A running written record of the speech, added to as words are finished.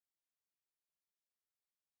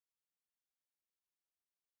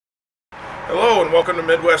Hello and welcome to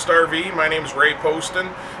Midwest RV. My name is Rey Poston.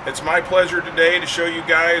 It's my pleasure today to show you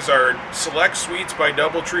guys our Select Suites by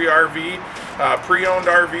DoubleTree RV, pre-owned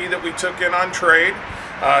RV that we took in on trade.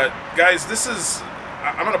 Guys,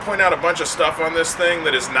 I'm going to point out a bunch of stuff on this thing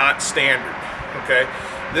that is not standard. Okay,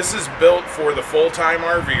 this is built for the full-time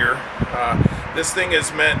RVer. This thing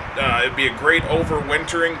is meant, it'd be a great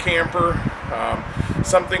overwintering camper.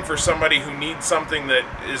 Something for somebody who needs something that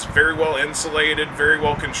is very well insulated, very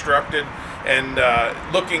well constructed, and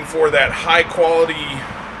looking for that high quality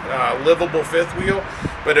livable fifth wheel,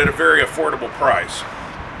 but at a very affordable price.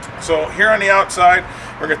 So here on the outside,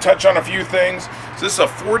 we're going to touch on a few things. So this is a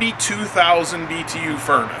 42,000 BTU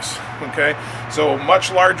furnace. Okay, so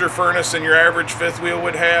much larger furnace than your average fifth wheel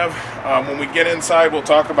would have. When we get inside, we'll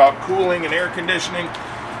talk about cooling and air conditioning.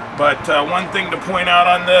 But one thing to point out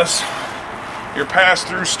on this, your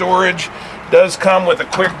pass-through storage does come with a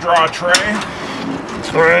quick draw tray.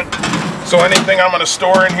 All right. So anything I'm going to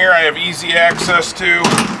store in here, I have easy access to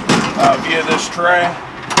via this tray.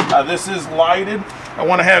 This is lighted. I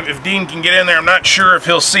want to have, if Dean can get in there, I'm not sure if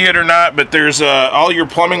he'll see it or not, but there's all your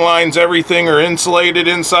plumbing lines, everything are insulated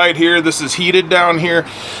inside here. This is heated down here.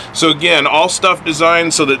 So again, all stuff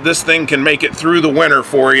designed so that this thing can make it through the winter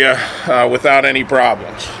for you without any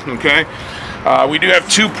problems. Okay. We do have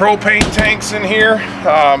two propane tanks in here.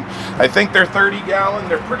 I think they're 30 gallon.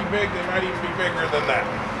 They're pretty big. They might even be bigger than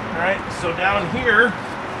that. All right, so down here,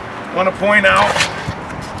 I want to point out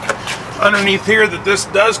underneath here that this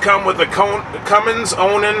does come with a Cummins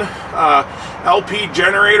Onan LP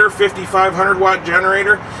generator, 5,500 watt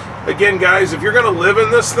generator. Again, guys, if you're going to live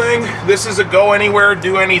in this thing, this is a go anywhere,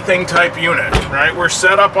 do anything type unit. Right, we're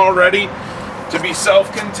set up already to be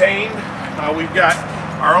self-contained. We've got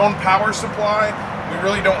our own power supply. We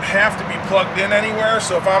really don't have to be plugged in anywhere.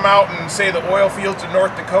 So if I'm out in, say, the oil fields in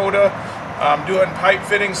North Dakota, doing pipe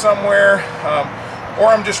fitting somewhere, or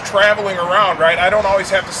I'm just traveling around, right, I don't always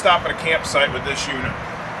have to stop at a campsite with this unit.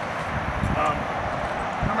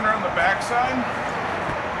 Coming around the back side,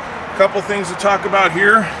 a couple things to talk about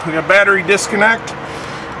here. We got battery disconnect.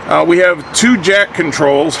 We have two jack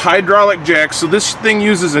controls, hydraulic jacks. So this thing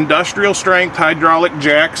uses industrial strength hydraulic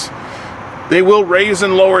jacks. They will raise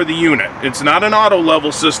and lower the unit. It's not an auto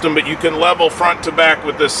level system, but you can level front to back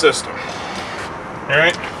with this system. All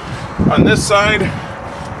right. On this side,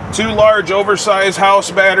 two large oversized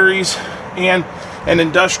house batteries and an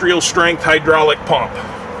industrial strength hydraulic pump.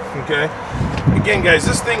 Okay. Again, guys,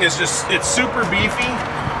 this thing is it's super beefy.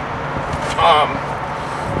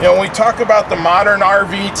 You know, when we talk about the modern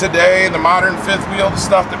RV today, the modern fifth wheel, the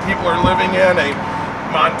stuff that people are living in, a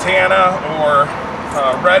Montana or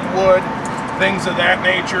Redwood, things of that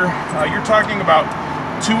nature, you're talking about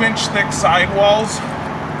 2-inch thick sidewalls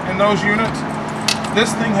in those units.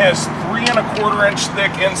 This thing has 3¼ inch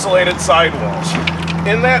thick insulated sidewalls.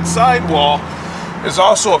 In that sidewall is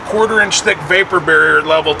also a 1/4 inch thick vapor barrier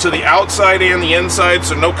level to the outside and the inside,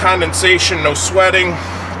 so no condensation, no sweating,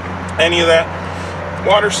 any of that.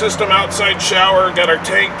 Water system, outside shower, got our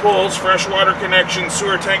tank pulls, fresh water connection,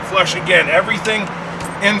 sewer tank flush. Again, everything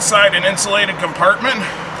inside an insulated compartment.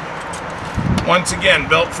 Once again,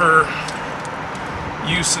 built for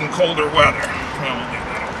use in colder weather. Well, we'll do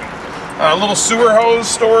that. Okay. A little sewer hose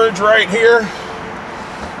storage right here.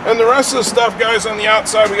 And the rest of the stuff, guys, on the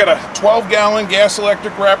outside, we got a 12-gallon gas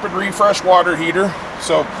electric rapid refresh water heater.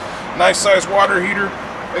 So, nice size water heater.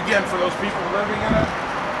 Again, for those people living in it.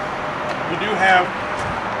 We do have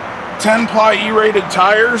 10-ply E-rated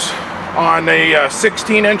tires on a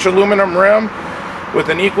 16-inch aluminum rim with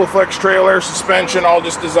an EqualFlex trail air suspension, all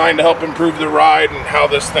just designed to help improve the ride and how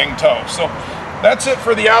this thing tows. So that's it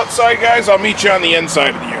for the outside, guys. I'll meet you on the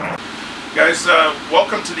inside of the unit. Guys,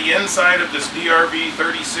 welcome to the inside of this DRV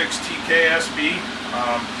 36 TKSB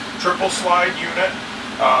triple slide unit.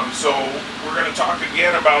 So we're going to talk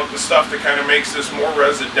again about the stuff that kind of makes this more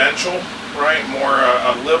residential, right? More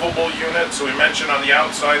a livable unit. So we mentioned on the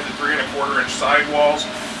outside the 3¼ inch sidewalls.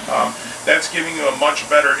 That's giving you a much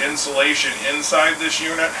better insulation inside this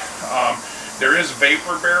unit. There is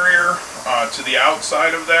vapor barrier to the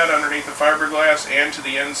outside of that underneath the fiberglass and to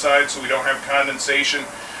the inside, so we don't have condensation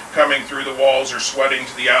coming through the walls or sweating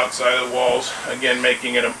to the outside of the walls, again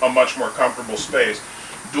making it a much more comfortable space.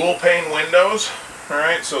 Dual pane windows, all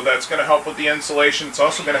right, so that's going to help with the insulation. It's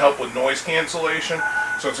also going to help with noise cancellation,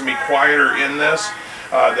 so it's going to be quieter in this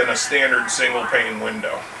than a standard single pane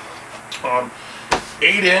window.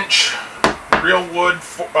 8-inch real wood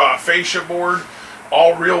fascia board,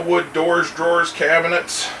 all real wood doors, drawers,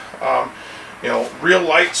 cabinets, you know, real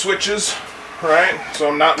light switches, right? So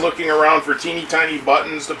I'm not looking around for teeny tiny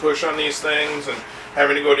buttons to push on these things and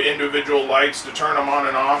having to go to individual lights to turn them on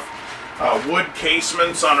and off. wood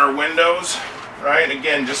casements on our windows, right?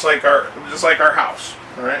 Again, just like our house,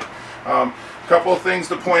 right? A couple of things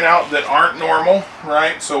to point out that aren't normal,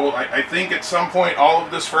 right? So I think at some point all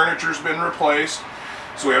of this furniture's been replaced.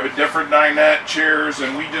 So we have a different dinette, chairs,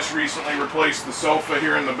 and we just recently replaced the sofa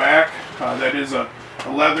here in the back. That is a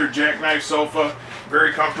leather jackknife sofa,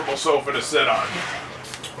 very comfortable sofa to sit on.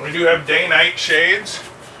 We do have day-night shades.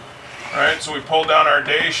 All right, so we pull down our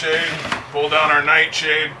day shade, pull down our night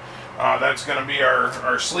shade. That's going to be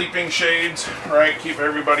our sleeping shades, right? Keep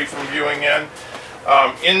everybody from viewing in.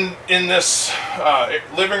 In this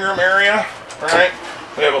living room area, right?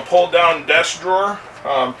 We have a pull-down desk drawer.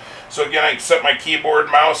 So again, I can set my keyboard,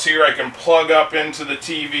 mouse here. I can plug up into the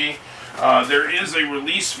TV. There is a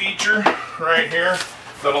release feature right here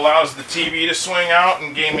that allows the TV to swing out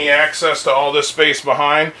and gave me access to all this space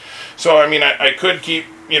behind. So I mean, I could keep,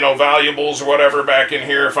 you know, valuables or whatever back in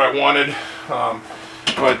here if I wanted,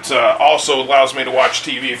 but also allows me to watch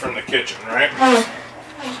TV from the kitchen, right?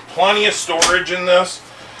 Plenty of storage in this.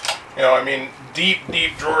 You know, I mean, deep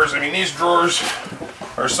drawers. I mean, these drawers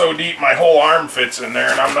are so deep my whole arm fits in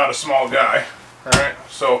there, and I'm not a small guy. All right,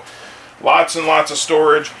 so lots and lots of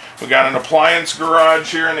storage. We got an appliance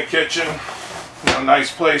garage here in the kitchen. You know,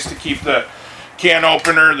 nice place to keep the can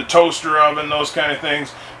opener, the toaster oven, those kind of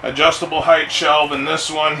things. Adjustable height shelf in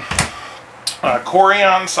this one.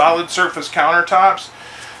 Corian solid surface countertops.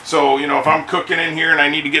 So, you know, if I'm cooking in here and I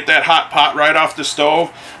need to get that hot pot right off the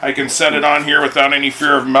stove, I can set it on here without any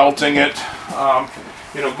fear of melting it.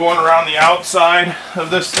 You know, going around the outside of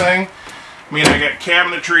this thing, I mean, I got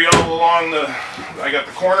cabinetry all along I got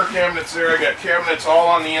the corner cabinets there. I got cabinets all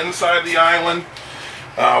on the inside of the island.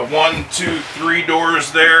 1, 2, 3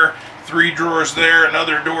 doors there, 3 drawers there,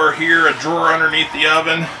 another door here, a drawer underneath the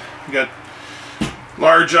oven. You got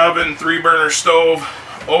large oven, 3-burner stove,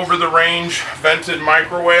 over the range, vented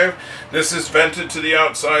microwave. This is vented to the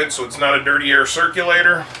outside, so it's not a dirty air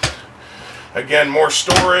circulator. Again, more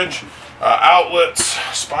storage, outlets,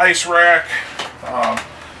 spice rack.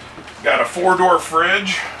 Got a 4-door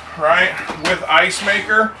fridge, right, with ice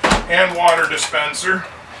maker and water dispenser.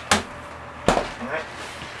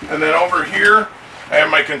 And then over here, I have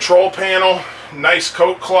my control panel, nice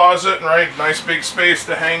coat closet, right, nice big space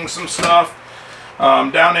to hang some stuff.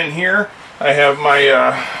 Down in here, I have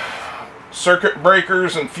my circuit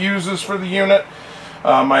breakers and fuses for the unit,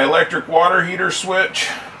 my electric water heater switch.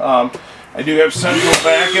 I do have central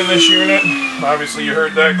vac in this unit. Obviously you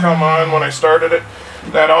heard that come on when I started it.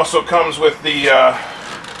 That also comes with the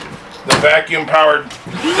vacuum powered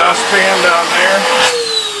dustpan down there.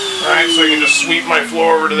 Alright, so you can just sweep my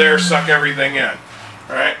floor over to there, suck everything in.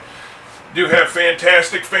 Alright. Do have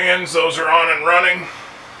fantastic fans, those are on and running.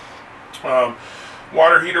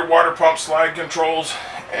 Water heater, water pump, slide controls,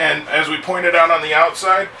 and as we pointed out on the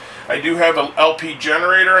outside, I do have an LP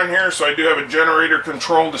generator in here, so I do have a generator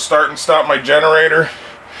control to start and stop my generator.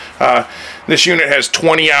 This unit has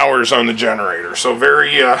 20 hours on the generator, so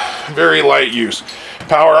very light use.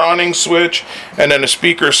 Power awning switch, and then a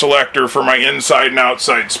speaker selector for my inside and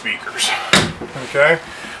outside speakers. Okay,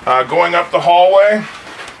 going up the hallway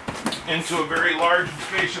into a very large and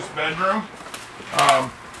spacious bedroom.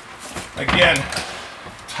 Again,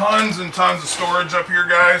 tons and tons of storage up here,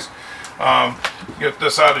 guys. Get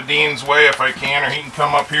this out of Dean's way if I can, or he can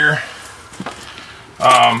come up here.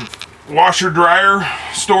 Washer dryer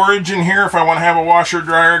storage in here if I want to have a washer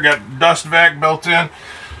dryer. Got dust vac built in.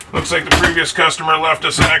 Looks like the previous customer left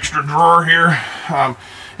us an extra drawer here.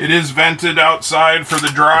 It is vented outside for the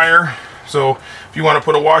dryer, so if you want to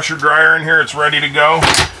put a washer dryer in here, it's ready to go.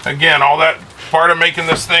 Again, all that part of making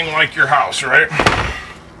this thing like your house, right?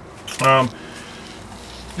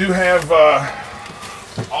 Do have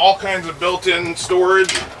all kinds of built-in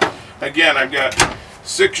storage. Again, I've got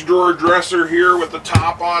 6-drawer dresser here with the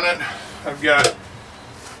top on it. I've got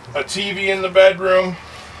a TV in the bedroom.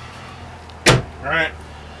 All right,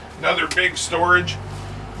 another big storage.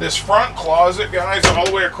 This front closet, guys, all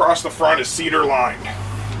the way across the front is cedar lined.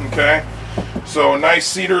 Okay, so nice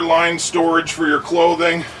cedar lined storage for your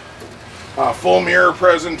clothing. Full mirror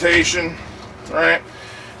presentation. All right,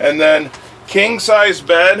 and then king size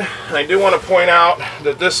bed. I do want to point out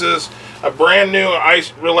that this is a brand new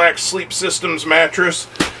Ice Relax Sleep Systems mattress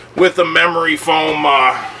with a memory foam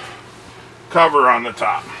cover on the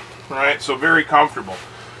top. Right, so very comfortable.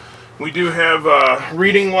 We do have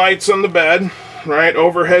reading lights on the bed, right,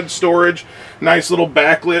 overhead storage, nice little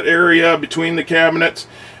backlit area between the cabinets,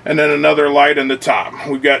 and then another light in the top.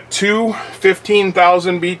 We've got 2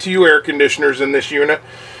 15,000 BTU air conditioners in this unit.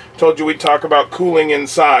 Told you we'd talk about cooling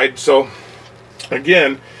inside, so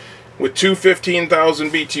again, with two 15,000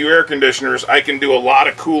 BTU air conditioners, I can do a lot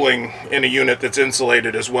of cooling in a unit that's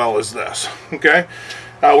insulated as well as this. Okay,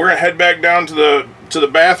 we're gonna head back down to the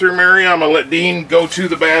bathroom area. I'm gonna let Dean go to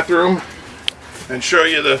the bathroom and show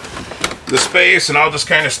you the space, and I'll just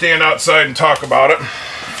kind of stand outside and talk about it.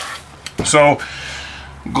 So,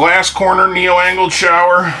 glass corner neo-angled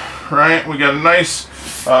shower, right? We got a nice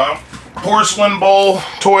porcelain bowl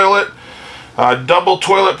toilet. Double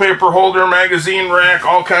toilet paper holder, magazine rack,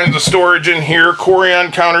 all kinds of storage in here.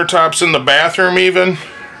 Corian countertops in the bathroom even,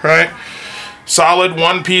 right? Solid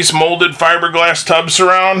one-piece molded fiberglass tub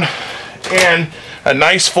surround, and a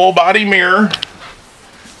nice full body mirror,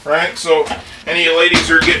 right? So any of you ladies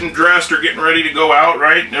who are getting dressed or getting ready to go out,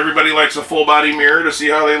 right? Everybody likes a full body mirror to see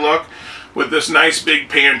how they look with this nice big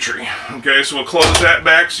pantry. Okay, so we'll close that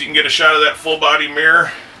back so you can get a shot of that full body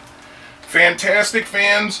mirror. Fantastic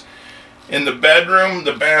fans in the bedroom,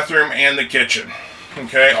 the bathroom, and the kitchen.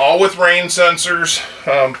 Okay, all with rain sensors.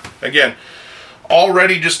 Again, all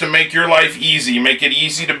ready just to make your life easy. Make it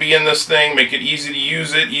easy to be in this thing, make it easy to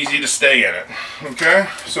use it, easy to stay in it. Okay,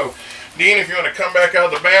 so Dean, if you want to come back out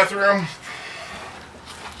of the bathroom.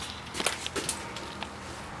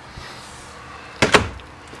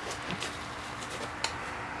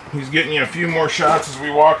 He's getting you a few more shots as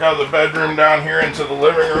we walk out of the bedroom down here into the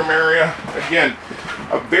living room area. Again,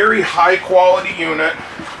 a very high quality unit,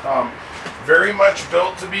 very much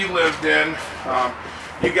built to be lived in.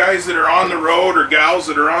 You guys that are on the road, or gals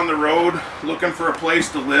that are on the road looking for a place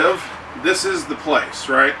to live, this is the place,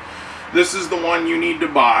 right? This is the one you need to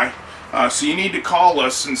buy. So you need to call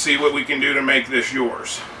us and see what we can do to make this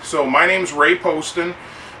yours. So my name's Rey Poston.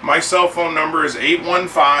 My cell phone number is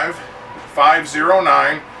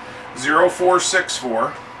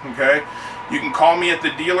 815-509-0464. Okay, you can call me at the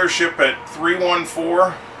dealership at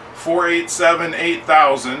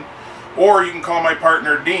 314-487-8000, or you can call my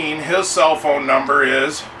partner Dean. His cell phone number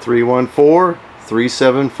is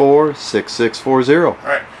 314-374-6640. All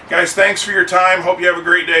right, guys, thanks for your time. Hope you have a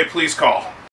great day. Please call.